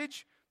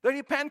message? The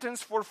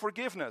repentance for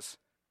forgiveness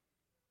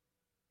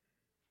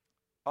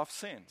of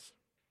sins.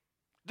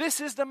 This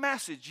is the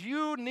message.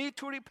 You need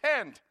to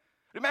repent.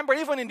 Remember,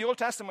 even in the Old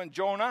Testament,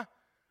 Jonah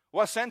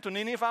was sent to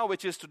Nineveh,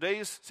 which is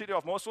today's city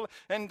of Mosul,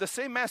 and the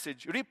same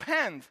message,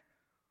 repent,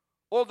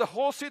 or the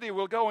whole city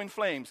will go in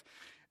flames.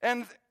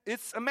 And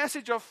it's a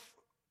message of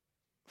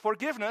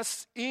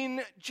forgiveness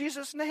in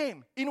Jesus'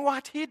 name, in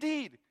what he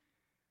did.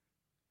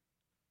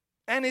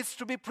 And it's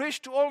to be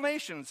preached to all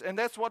nations, and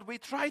that's what we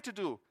try to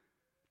do,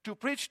 to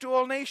preach to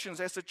all nations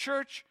as a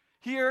church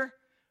here,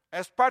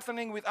 as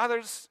partnering with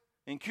others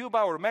in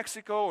Cuba or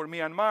Mexico or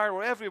Myanmar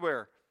or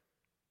everywhere.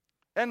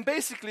 And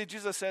basically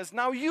Jesus says,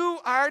 now you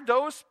are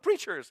those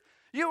preachers.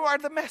 You are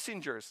the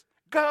messengers.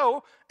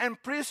 Go and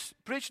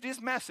preach this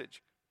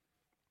message.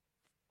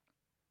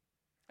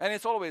 And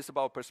it's always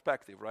about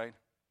perspective, right?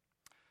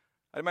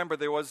 I remember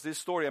there was this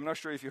story, I'm not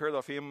sure if you heard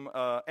of him,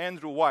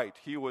 Andrew White.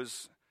 He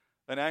was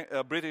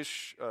a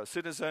British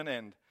citizen,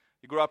 and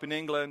he grew up in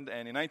England,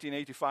 and in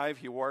 1985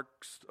 he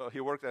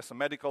worked as a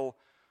medical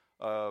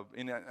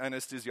in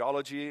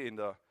anesthesiology, in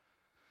the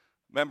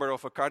member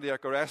of a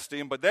cardiac arrest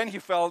team, but then he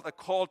felt a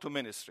call to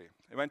ministry.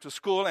 He went to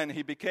school and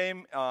he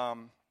became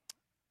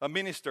a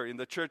minister in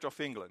the Church of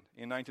England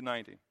in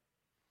 1990.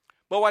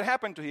 But what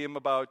happened to him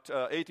about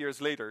 8 years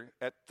later,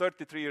 at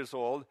 33 years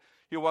old,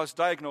 he was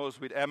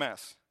diagnosed with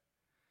MS.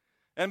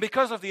 And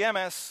because of the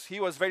MS, he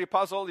was very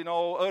puzzled.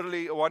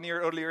 1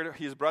 year earlier,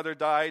 his brother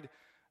died,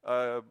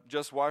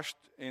 just washed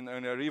in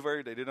a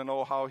river. They didn't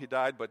know how he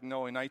died, but in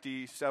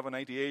 97,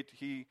 98,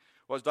 he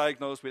was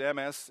diagnosed with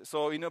MS.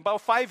 So in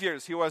about 5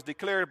 years, he was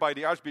declared by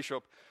the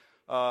Archbishop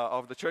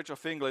of the Church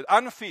of England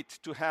unfit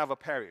to have a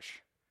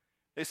parish.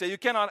 They say you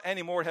cannot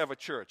anymore have a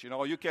church.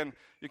 You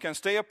can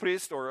stay a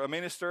priest or a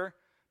minister,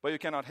 but you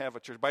cannot have a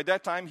church. By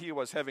that time, he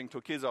was having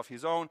 2 kids of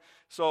his own,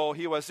 so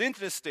he was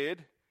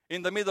interested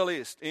in the Middle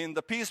East, in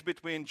the peace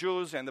between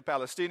Jews and the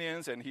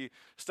Palestinians, and he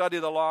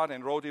studied a lot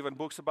and wrote even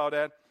books about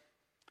that.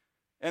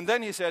 And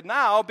then he said,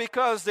 now,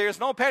 because there's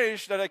no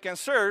parish that I can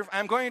serve,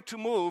 I'm going to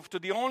move to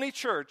the only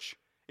church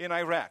in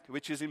Iraq,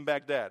 which is in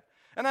Baghdad.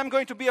 And I'm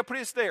going to be a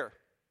priest there.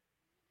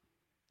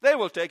 They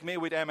will take me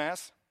with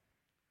MS.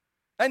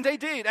 And they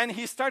did. And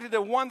he started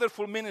a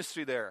wonderful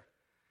ministry there.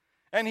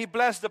 And he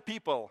blessed the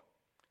people.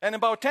 And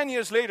about 10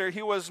 years later,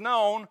 he was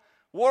known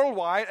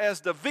worldwide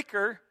as the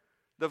vicar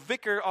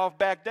of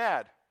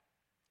Baghdad.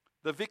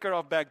 The vicar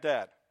of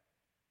Baghdad.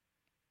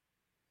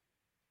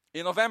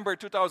 In November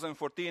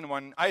 2014,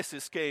 when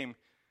ISIS came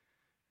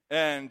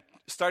and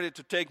started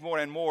to take more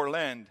and more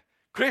land,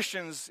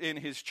 Christians in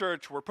his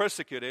church were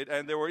persecuted,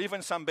 and there were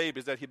even some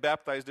babies that he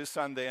baptized this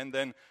Sunday, and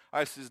then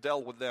ISIS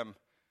dealt with them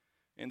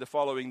in the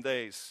following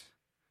days.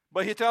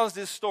 But he tells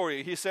this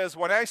story. He says,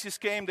 when ISIS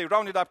came, they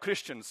rounded up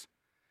Christians.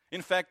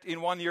 In fact,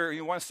 in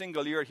one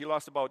single year, he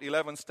lost about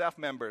 11 staff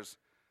members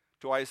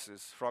to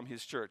ISIS from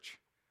his church.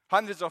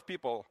 Hundreds of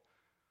people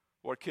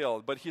were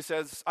killed. But he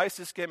says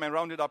ISIS came and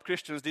rounded up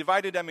Christians,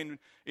 divided them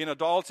in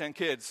adults and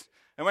kids,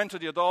 and went to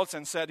the adults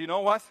and said, you know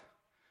what?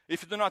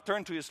 If you do not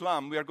turn to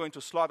Islam, we are going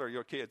to slaughter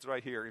your kids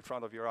right here in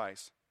front of your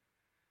eyes.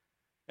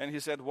 And he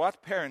said,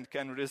 what parent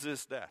can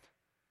resist that?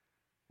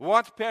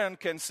 What parent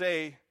can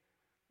say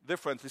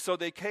differently? So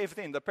they caved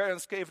in. The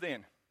parents caved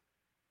in.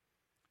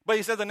 But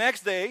he said the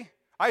next day,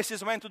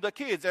 ISIS went to the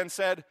kids and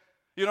said,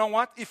 you know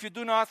what? If you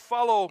do not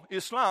follow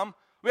Islam,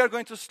 we are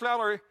going to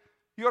slaughter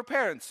your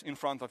parents in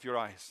front of your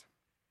eyes.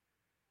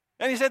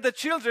 And he said the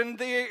children,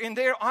 in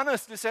their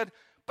honesty, said,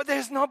 but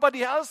there's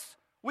nobody else.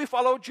 We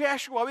follow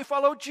Joshua. We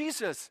follow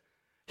Jesus.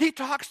 He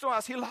talks to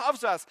us. He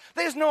loves us.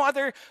 There's no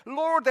other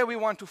Lord that we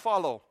want to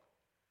follow.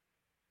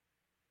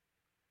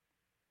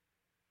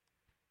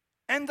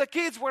 And the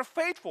kids were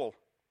faithful.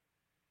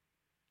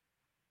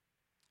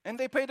 And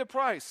they paid the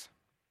price.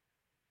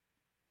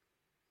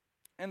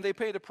 And they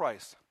paid the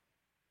price.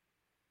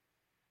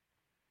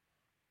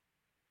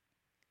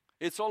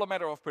 It's all a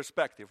matter of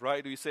perspective,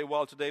 right? You say,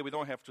 well, today we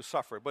don't have to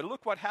suffer. But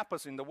look what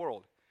happens in the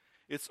world.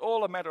 It's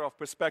all a matter of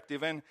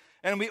perspective.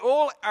 And we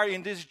all are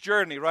in this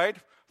journey, right?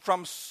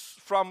 From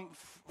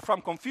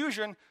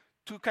confusion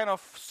to kind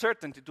of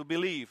certainty, to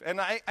believe.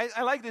 And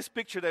I like this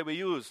picture that we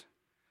use.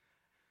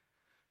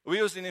 We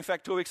used it, in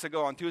fact, 2 weeks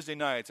ago on Tuesday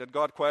nights at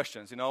God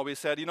Questions. We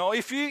said,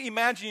 if you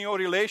imagine your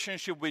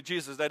relationship with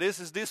Jesus, that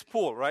is this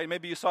pool, right?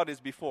 Maybe you saw this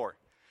before.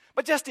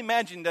 But just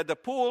imagine that the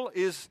pool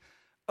is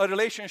a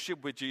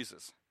relationship with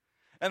Jesus.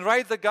 And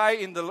right, the guy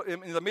in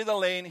the middle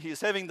lane,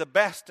 he's having the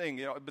best thing,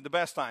 the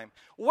best time.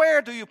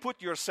 Where do you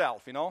put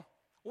yourself,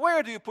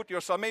 Where do you put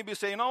yourself? Maybe you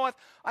say, you know what?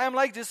 I am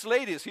like these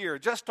ladies here,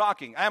 just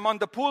talking. I am on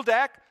the pool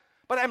deck,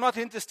 but I'm not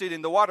interested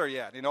in the water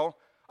yet,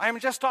 I'm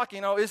just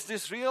talking, is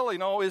this real?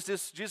 Is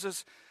this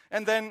Jesus?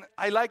 And then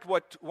I like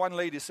what one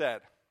lady said.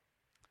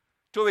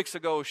 2 weeks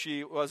ago,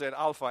 she was at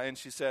Alpha, and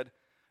she said,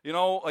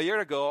 a year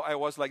ago, I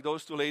was like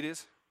those 2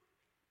 ladies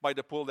by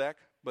the pool deck.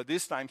 But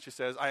this time, she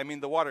says, I am in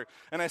the water.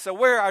 And I said,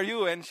 where are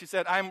you? And she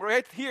said, I'm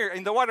right here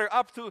in the water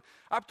up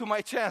to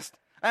my chest.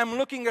 I'm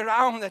looking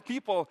around at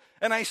people,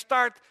 and I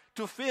start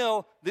to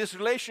feel this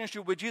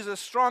relationship with Jesus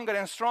stronger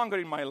and stronger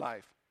in my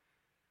life.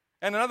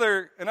 And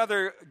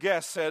another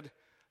guest said,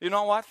 you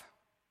know what?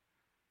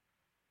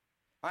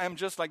 I am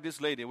just like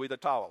this lady with a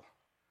towel.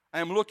 I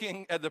am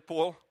looking at the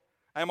pool.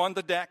 I'm on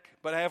the deck,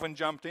 but I haven't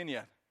jumped in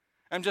yet.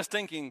 I'm just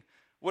thinking,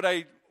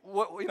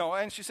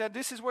 and she said,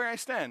 this is where I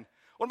stand.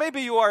 Or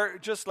maybe you are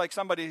just like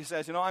somebody who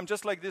says, I'm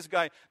just like this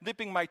guy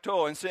dipping my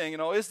toe and saying,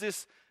 is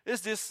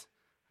this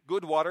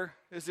good water?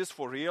 Is this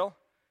for real?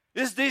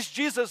 Is this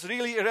Jesus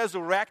really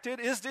resurrected?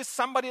 Is this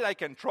somebody that I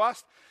can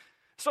trust?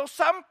 So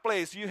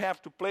someplace you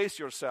have to place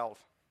yourself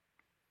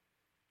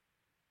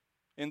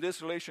in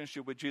this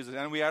relationship with Jesus.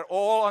 And we are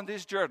all on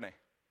this journey.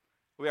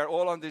 We are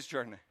all on this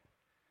journey.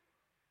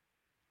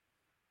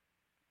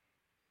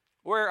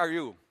 Where are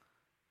you?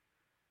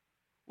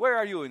 Where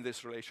are you in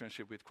this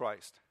relationship with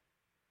Christ?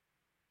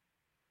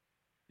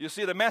 You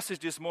see, the message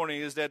this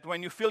morning is that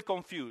when you feel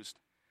confused,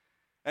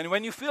 and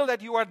when you feel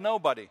that you are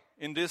nobody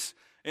in this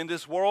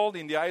world,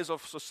 in the eyes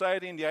of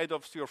society, in the eyes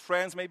of your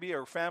friends maybe,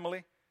 or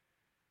family,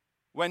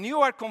 when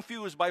you are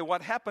confused by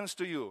what happens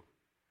to you,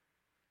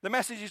 the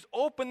message is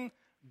open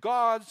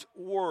God's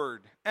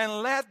Word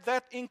and let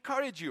that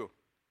encourage you.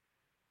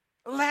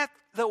 Let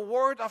the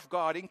Word of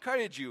God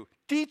encourage you,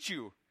 teach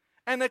you,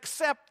 and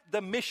accept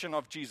the mission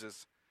of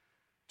Jesus.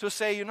 To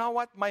say, you know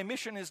what, my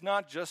mission is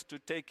not just to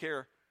take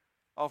care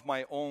of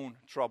my own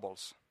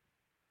troubles,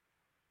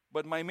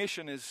 but my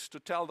mission is to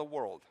tell the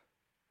world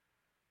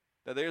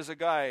that there's a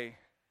guy,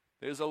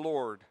 there's a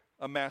Lord,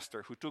 a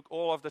Master who took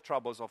all of the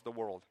troubles of the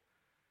world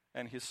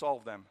and He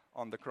solved them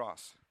on the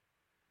cross.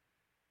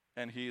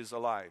 And He is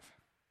alive.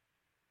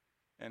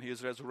 And He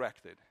is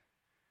resurrected.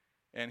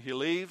 And He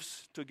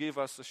lives to give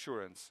us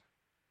assurance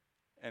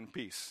and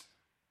peace.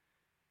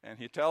 And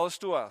He tells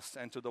to us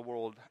and to the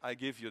world, I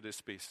give you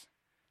this peace.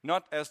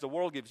 Not as the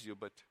world gives you,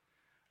 but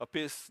a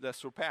peace that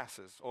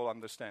surpasses all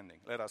understanding.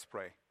 Let us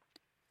pray.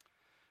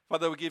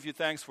 Father, we give you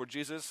thanks for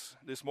Jesus.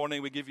 This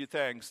morning we give you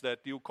thanks that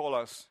you call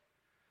us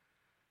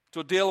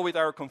to deal with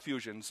our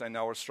confusions and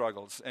our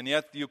struggles. And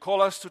yet you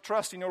call us to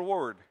trust in your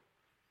word.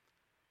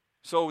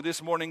 So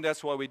this morning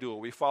that's what we do.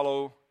 We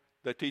follow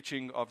the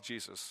teaching of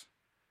Jesus.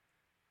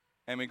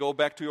 And we go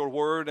back to your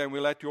word and we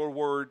let your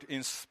word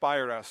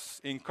inspire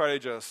us,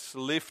 encourage us,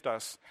 lift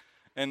us,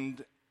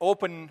 and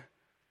open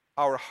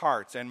our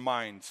hearts and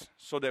minds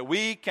so that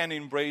we can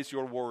embrace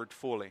your word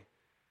fully.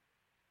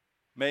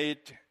 May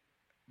it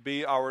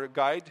be our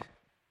guide,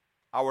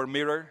 our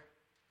mirror,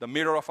 the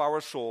mirror of our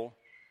soul,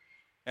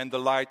 and the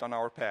light on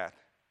our path.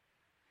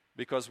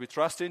 Because we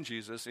trust in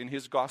Jesus, in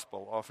His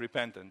gospel of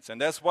repentance. And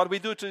that's what we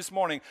do this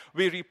morning.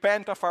 We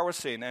repent of our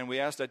sin and we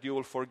ask that you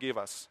will forgive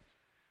us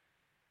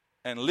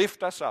and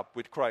lift us up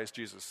with Christ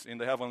Jesus in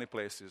the heavenly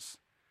places.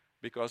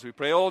 Because we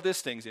pray all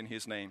these things in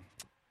His name.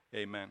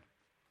 Amen.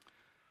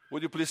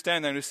 Would you please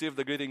stand and receive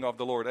the greeting of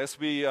the Lord as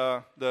we,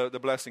 the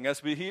blessing.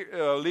 As we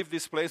leave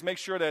this place, make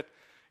sure that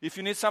if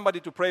you need somebody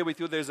to pray with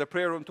you, there's a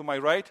prayer room to my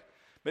right.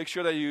 Make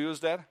sure that you use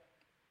that.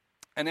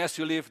 And as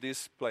you leave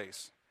this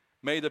place,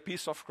 may the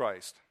peace of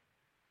Christ,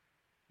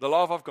 the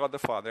love of God the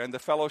Father, and the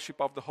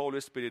fellowship of the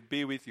Holy Spirit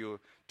be with you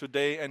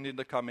today and in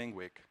the coming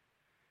week.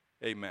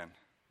 Amen.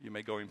 You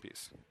may go in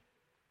peace.